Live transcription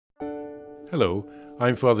Hello,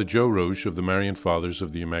 I'm Father Joe Roche of the Marian Fathers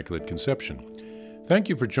of the Immaculate Conception. Thank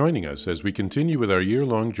you for joining us as we continue with our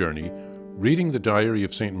year-long journey reading the diary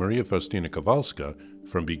of St. Maria Faustina Kowalska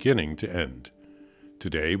from beginning to end.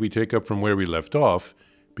 Today we take up from where we left off,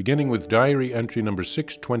 beginning with diary entry number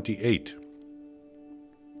 628.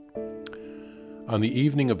 On the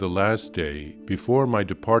evening of the last day, before my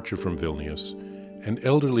departure from Vilnius, an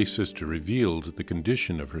elderly sister revealed the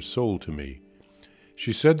condition of her soul to me.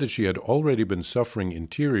 She said that she had already been suffering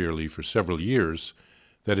interiorly for several years,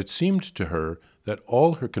 that it seemed to her that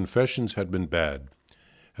all her confessions had been bad,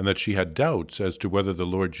 and that she had doubts as to whether the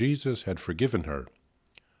Lord Jesus had forgiven her.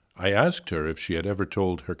 I asked her if she had ever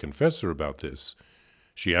told her confessor about this.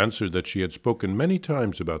 She answered that she had spoken many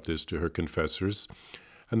times about this to her confessors,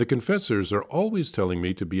 and the confessors are always telling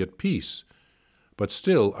me to be at peace. But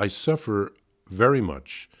still I suffer very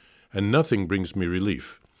much, and nothing brings me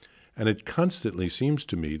relief. And it constantly seems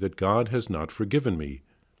to me that God has not forgiven me.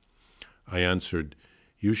 I answered,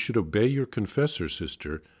 "You should obey your confessor,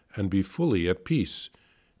 sister, and be fully at peace,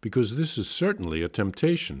 because this is certainly a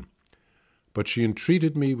temptation." But she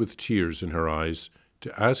entreated me with tears in her eyes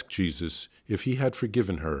to ask Jesus if he had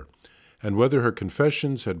forgiven her, and whether her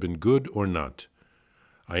confessions had been good or not.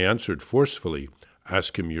 I answered forcefully,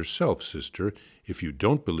 "Ask him yourself, sister, if you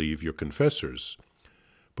don't believe your confessors."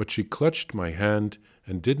 But she clutched my hand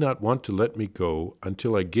and did not want to let me go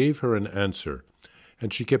until I gave her an answer,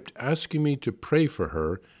 and she kept asking me to pray for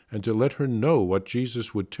her and to let her know what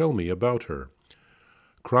Jesus would tell me about her.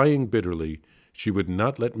 Crying bitterly, she would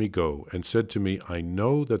not let me go and said to me, "I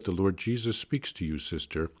know that the Lord Jesus speaks to you,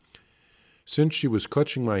 sister." Since she was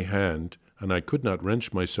clutching my hand and I could not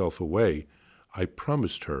wrench myself away, I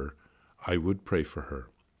promised her I would pray for her.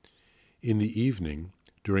 In the evening,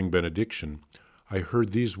 during benediction, I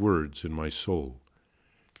heard these words in my soul: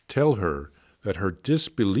 "Tell her that her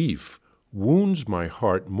disbelief wounds my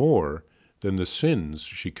heart more than the sins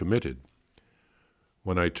she committed."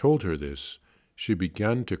 When I told her this, she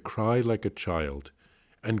began to cry like a child,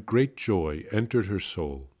 and great joy entered her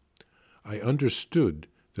soul. I understood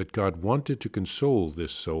that God wanted to console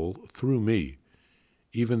this soul through me.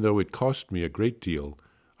 Even though it cost me a great deal,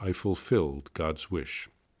 I fulfilled God's wish.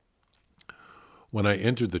 When I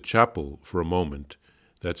entered the chapel for a moment,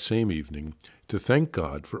 that same evening, to thank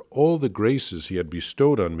God for all the graces he had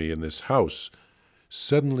bestowed on me in this house,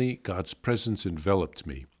 suddenly God's presence enveloped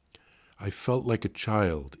me. I felt like a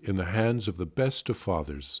child in the hands of the best of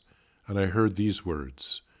fathers, and I heard these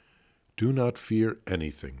words: "Do not fear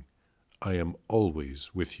anything. I am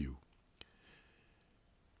always with you."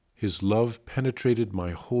 His love penetrated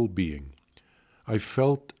my whole being. I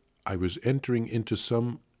felt I was entering into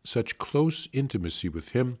some such close intimacy with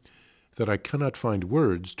him that I cannot find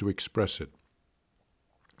words to express it.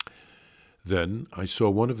 Then I saw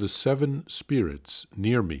one of the 7 spirits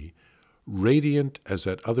near me, radiant as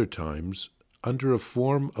at other times, under a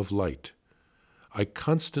form of light. I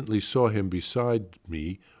constantly saw him beside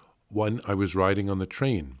me when I was riding on the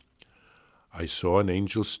train. I saw an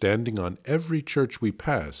angel standing on every church we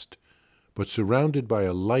passed, but surrounded by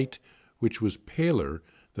a light which was paler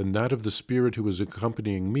than that of the spirit who was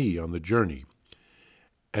accompanying me on the journey.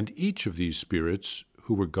 And each of these spirits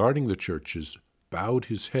who were guarding the churches bowed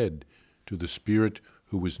his head to the spirit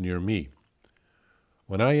who was near me.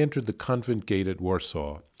 When I entered the convent gate at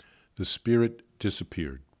Warsaw, the spirit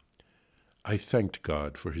disappeared. I thanked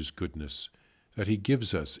God for his goodness, that he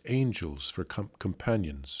gives us angels for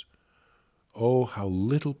companions. Oh, how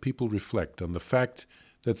little people reflect on the fact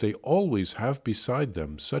that they always have beside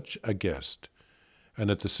them such a guest, and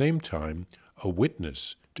at the same time a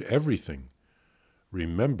witness to everything.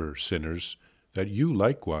 Remember, sinners, that you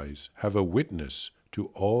likewise have a witness to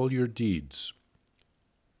all your deeds.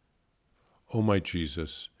 O my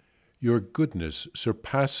Jesus, your goodness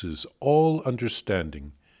surpasses all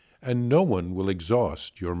understanding, and no one will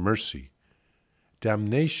exhaust your mercy.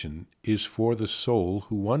 Damnation is for the soul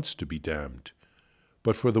who wants to be damned,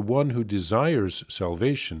 but for the one who desires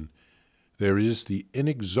salvation, there is the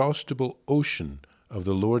inexhaustible ocean of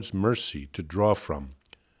the Lord's mercy to draw from.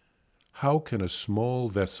 How can a small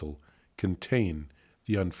vessel contain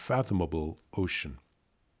the unfathomable ocean?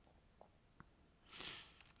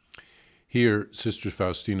 Here, Sister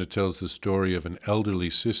Faustina tells the story of an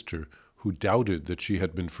elderly sister who doubted that she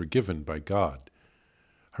had been forgiven by God.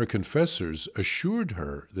 Her confessors assured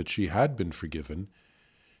her that she had been forgiven.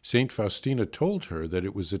 Saint Faustina told her that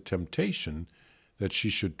it was a temptation, that she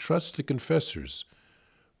should trust the confessors,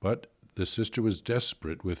 but the sister was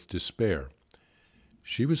desperate with despair.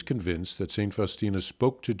 She was convinced that Saint Faustina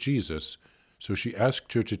spoke to Jesus, so she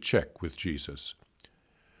asked her to check with Jesus.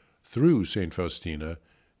 Through Saint Faustina,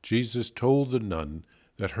 Jesus told the nun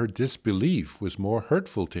that her disbelief was more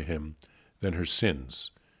hurtful to him than her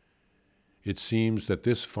sins. It seems that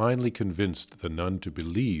this finally convinced the nun to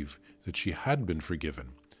believe that she had been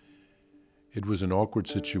forgiven. It was an awkward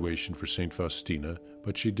situation for St. Faustina,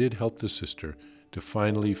 but she did help the sister to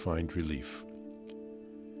finally find relief.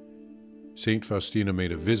 St. Faustina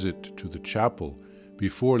made a visit to the chapel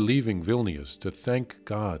before leaving Vilnius to thank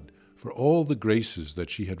God for all the graces that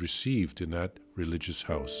she had received in that religious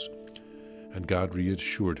house. And God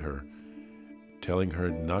reassured her, telling her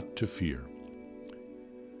not to fear.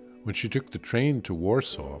 When she took the train to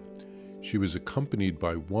Warsaw, she was accompanied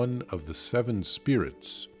by one of the 7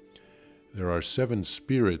 spirits. There are 7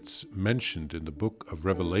 spirits mentioned in the book of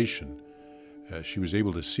Revelation. She was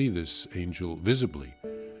able to see this angel visibly,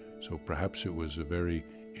 so perhaps it was a very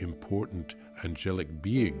important angelic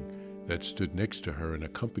being that stood next to her and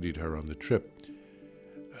accompanied her on the trip.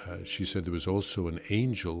 She said there was also an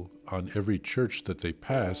angel on every church that they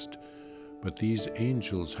passed, but these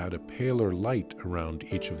angels had a paler light around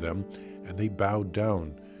each of them, and they bowed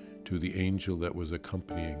down to the angel that was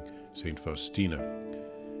accompanying St. Faustina.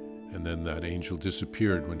 And then that angel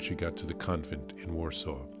disappeared when she got to the convent in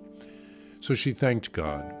Warsaw. So she thanked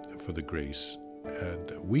God for the grace,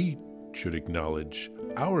 and we should acknowledge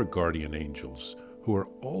our guardian angels who are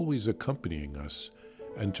always accompanying us,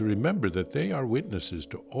 and to remember that they are witnesses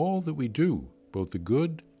to all that we do, both the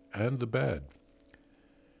good and the bad.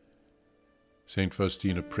 St.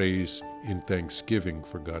 Faustina prays in thanksgiving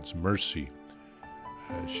for God's mercy.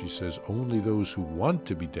 She says, only those who want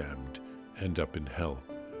to be damned end up in hell.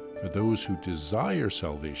 For those who desire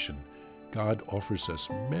salvation, God offers us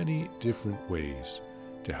many different ways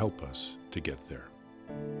to help us to get there.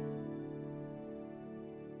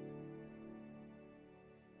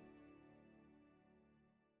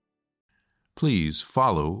 Please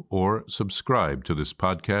follow or subscribe to this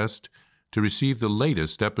podcast to receive the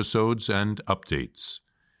latest episodes and updates.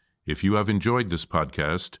 If you have enjoyed this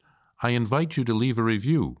podcast, I invite you to leave a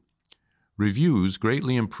review. Reviews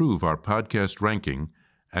greatly improve our podcast ranking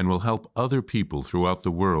and will help other people throughout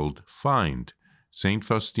the world find St.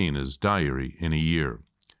 Faustina's Diary in a Year.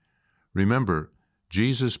 Remember,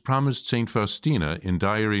 Jesus promised St. Faustina in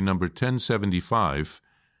Diary number 1075,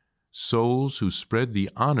 souls who spread the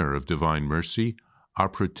honor of divine mercy are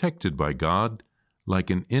protected by God like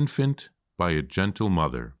an infant by a gentle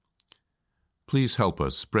mother. Please help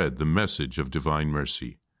us spread the message of divine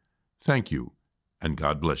mercy. Thank you, and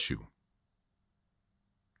God bless you.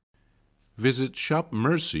 Visit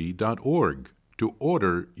shopmercy.org to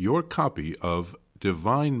order your copy of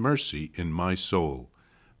Divine Mercy in My Soul,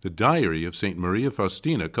 the Diary of St. Maria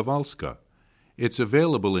Faustina Kowalska. It's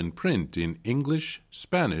available in print in English,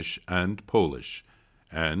 Spanish, and Polish,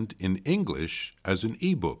 and in English as an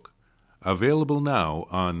e-book, available now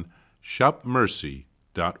on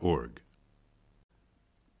shopmercy.org.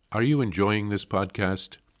 Are you enjoying this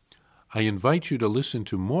podcast? I invite you to listen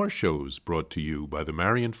to more shows brought to you by the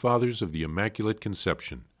Marian Fathers of the Immaculate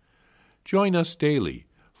Conception. Join us daily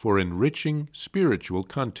for enriching spiritual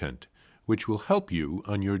content, which will help you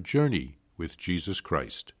on your journey with Jesus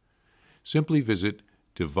Christ. Simply visit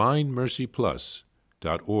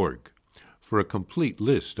DivineMercyPlus.org for a complete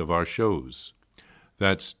list of our shows.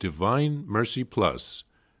 That's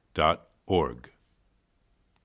DivineMercyPlus.org.